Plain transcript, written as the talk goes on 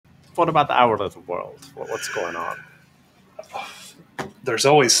what about our little world? What's going on? There's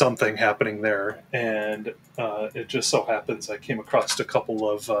always something happening there, and it just so happens I came across a couple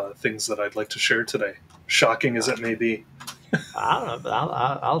of things that I'd like to share today. Shocking as it may be. I don't know, but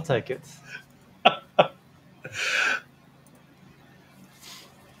I'll take it.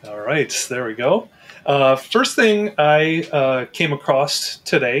 All right, there we go. First thing I came across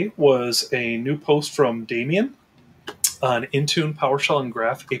today was a new post from Damien on Intune, PowerShell, and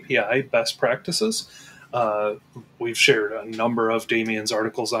Graph API best practices. We've shared a number of Damien's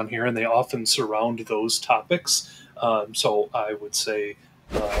articles on here, and they often surround those topics. So I would say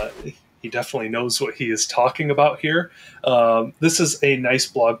he definitely knows what he is talking about here. This is a nice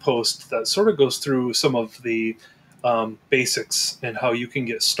blog post that sort of goes through some of the basics and how you can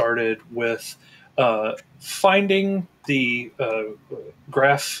get started with finding the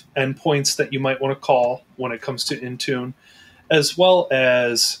graph endpoints that you might want to call when it comes to Intune, as well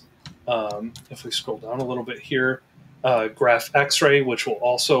as, if we scroll down a little bit here, Graph X-Ray, which will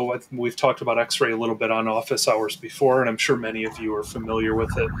also, we've talked about X-Ray a little bit on office hours before, and I'm sure many of you are familiar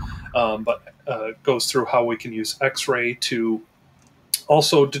with it, but goes through how we can use X-Ray to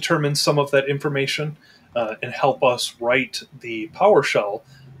also determine some of that information and help us write the PowerShell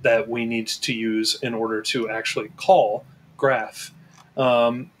that we need to use in order to actually call Graph.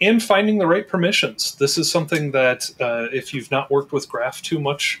 And finding the right permissions. This is something that if you've not worked with Graph too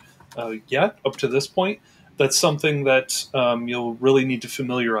much yet up to this point, that's something that you'll really need to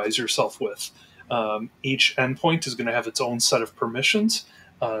familiarize yourself with. Each endpoint is going to have its own set of permissions.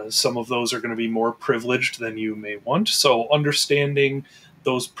 Some of those are going to be more privileged than you may want. So understanding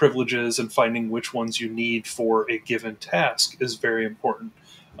those privileges and finding which ones you need for a given task is very important.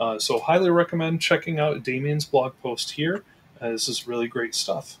 So highly recommend checking out Damien's blog post here. This is really great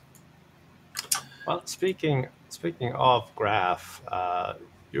stuff. Well, speaking of Graph,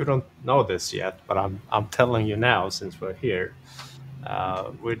 you don't know this yet, but I'm telling you now since we're here.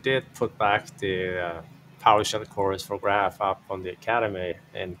 We did put back the PowerShell course for Graph up on the Academy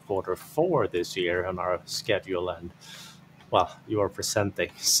in Q4 this year on our schedule, and well, you are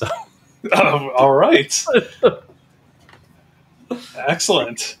presenting, so. All right.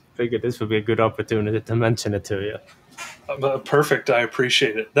 Excellent. Figured this would be a good opportunity to mention it to you. Perfect. I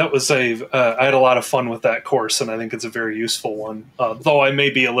appreciate it. That was I had a lot of fun with that course, and I think it's a very useful one. Though I may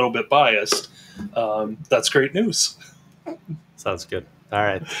be a little bit biased. That's great news. Sounds good. All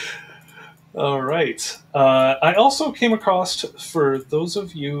right. All right. I also came across, for those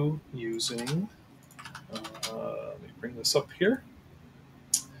of you using, let me bring this up here,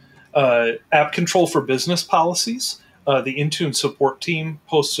 app control for business policies. The Intune support team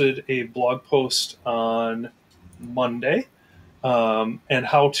posted a blog post on Monday and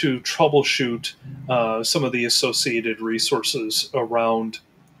how to troubleshoot some of the associated resources around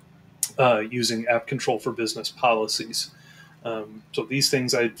using app control for business policies. So these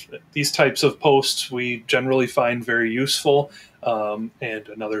types of posts we generally find very useful, and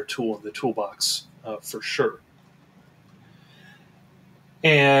another tool in the toolbox for sure.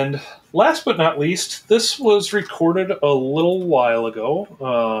 And last but not least, this was recorded a little while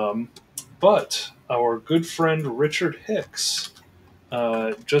ago, but our good friend Richard Hicks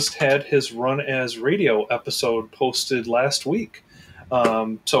just had his RunAS radio episode posted last week.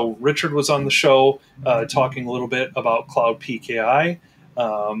 So Richard was on the show talking a little bit about Cloud PKI.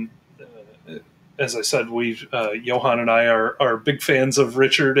 As I said, Johan and I are big fans of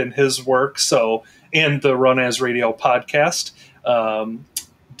Richard and his work, and the RunAS radio podcast.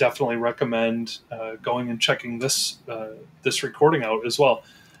 Definitely recommend going and checking this recording out as well.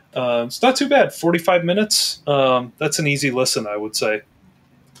 It's not too bad. 45 minutes. That's an easy listen, I would say,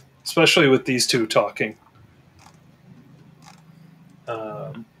 especially with these two talking.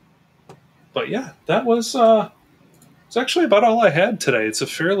 But yeah, that was it's actually about all I had today. It's a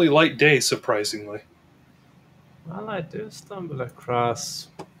fairly light day, surprisingly. Well, I do stumble across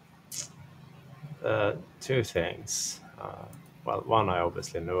two things. Well, one I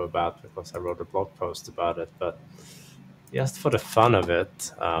obviously knew about because I wrote a blog post about it, but just for the fun of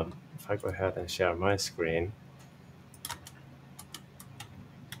it, if I go ahead and share my screen,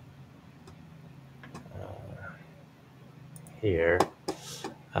 here,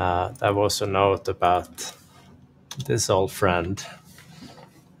 there was a note about this old friend.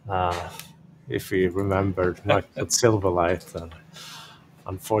 If we remembered Microsoft Silverlight, then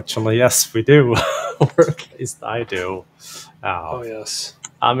unfortunately, yes, we do, or at least I do. Oh, yes.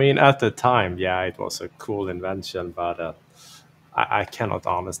 I mean, at the time, yeah, it was a cool invention, but I cannot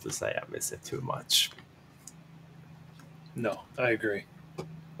honestly say I miss it too much. No, I agree.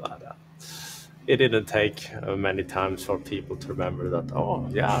 But it didn't take many times for people to remember that, oh,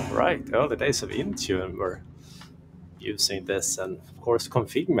 yeah, right, the early days of Intune were using this. And of course,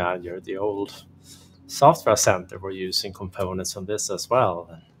 Config Manager, the old software center, were using components from this as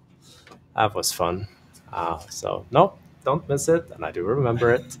well. That was fun. So, no, don't miss it. And I do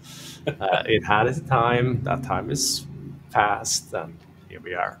remember it. It had its time. That time is past, and here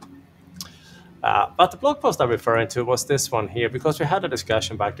we are. But the blog post I'm referring to was this one here, because we had a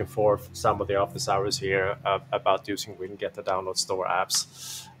discussion back and forth some of the office hours here about using WinGet to download store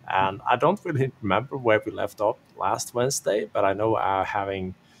apps. And I don't really remember where we left off last Wednesday, but I know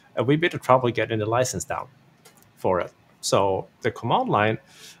having a wee bit of trouble getting the license down for it. So the command line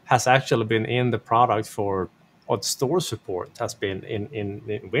has actually been in the product for, or the store support has been in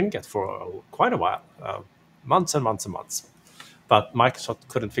WinGet for quite a while, months and months and months. But Microsoft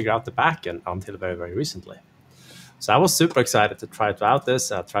couldn't figure out the backend until very, very recently. So I was super excited to try to out this.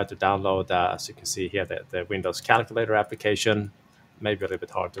 I tried to download, as you can see here, the Windows Calculator application. Maybe a little bit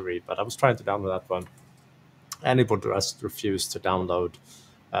hard to read, but I was trying to download that one. And it would just refuse to download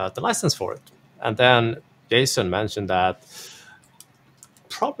the license for it. And then Jason mentioned that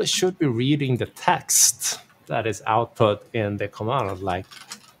probably should be reading the text that is output in the command. I was like,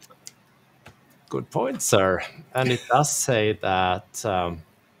 good point, sir. And it does say that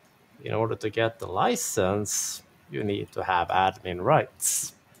in order to get the license, you need to have admin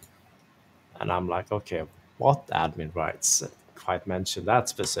rights. And I'm like, okay, what admin rights? Quite mention that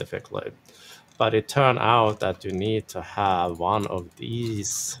specifically. But it turned out that you need to have one of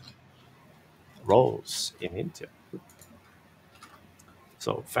these roles in Intune.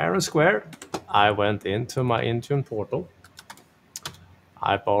 So fair and square, I went into my Intune portal.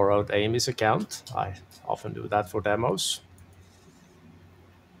 I borrowed Amy's account. I often do that for demos.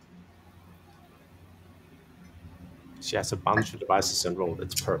 She has a bunch of devices enrolled.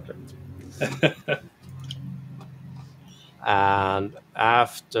 It's perfect. And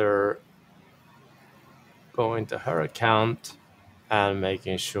after going to her account and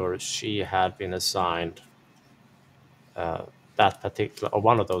making sure she had been assigned that particular, or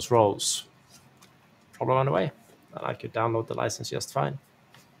one of those roles, problem went away, and I could download the license just fine.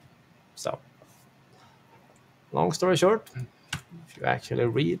 So, long story short, if you actually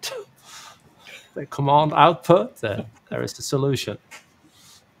read the command output, there is the solution.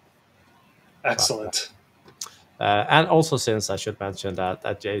 Excellent. And also, since I should mention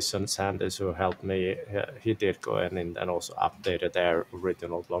that Jason Sanders, who helped me, he did go in and also updated their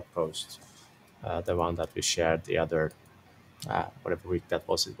original blog post, the one that we shared the other, whatever week that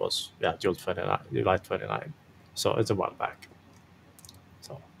was. It was, yeah, July 29. So it's a while back.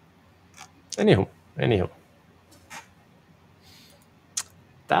 So, anywho,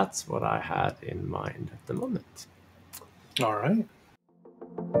 that's what I had in mind at the moment. All right.